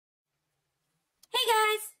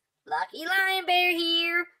LuckyLionBear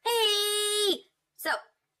here. Hey! So,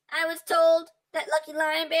 I was told that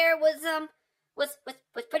LuckyLionBear was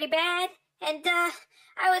pretty bad, and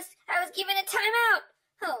I was given a timeout.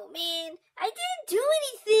 Oh man, I didn't do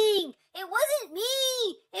anything. It wasn't me.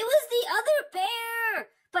 It was the other bear.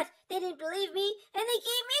 But they didn't believe me, and they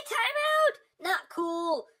gave me a timeout. Not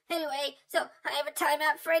cool. Anyway, so I have a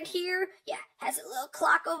timeout friend here. Yeah, has a little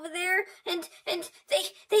clock over there, and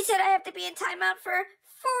they said I have to be in timeout for 40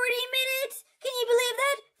 minutes. Can you believe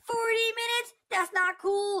that? 40 minutes? That's not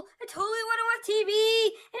cool. I totally want to watch TV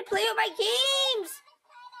and play with my games.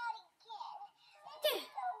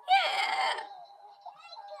 Yeah.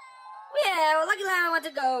 Yeah, well, Lucky Lion wants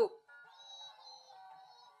to go.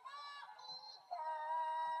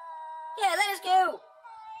 Yeah, let us go.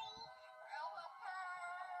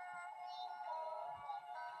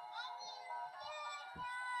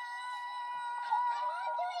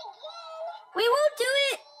 We won't do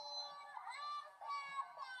it.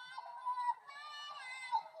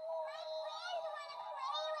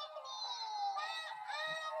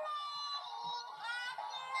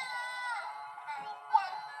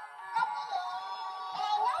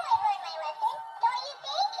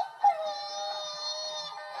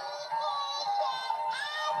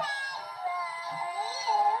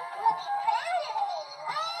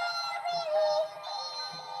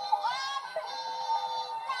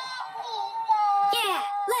 Yeah,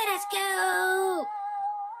 let us go.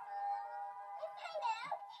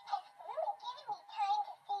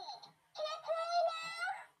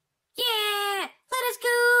 Yeah, let us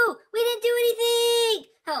go. We didn't do anything.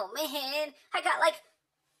 Oh man, I got like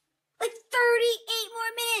 38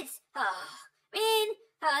 more minutes. Oh man,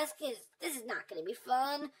 this is not gonna be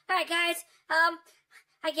fun. All right, guys.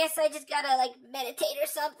 I guess I just gotta like meditate or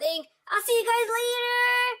something. I'll see you guys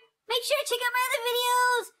later. Make sure to check out my other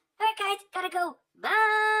videos. All right, guys, gotta go. Bye.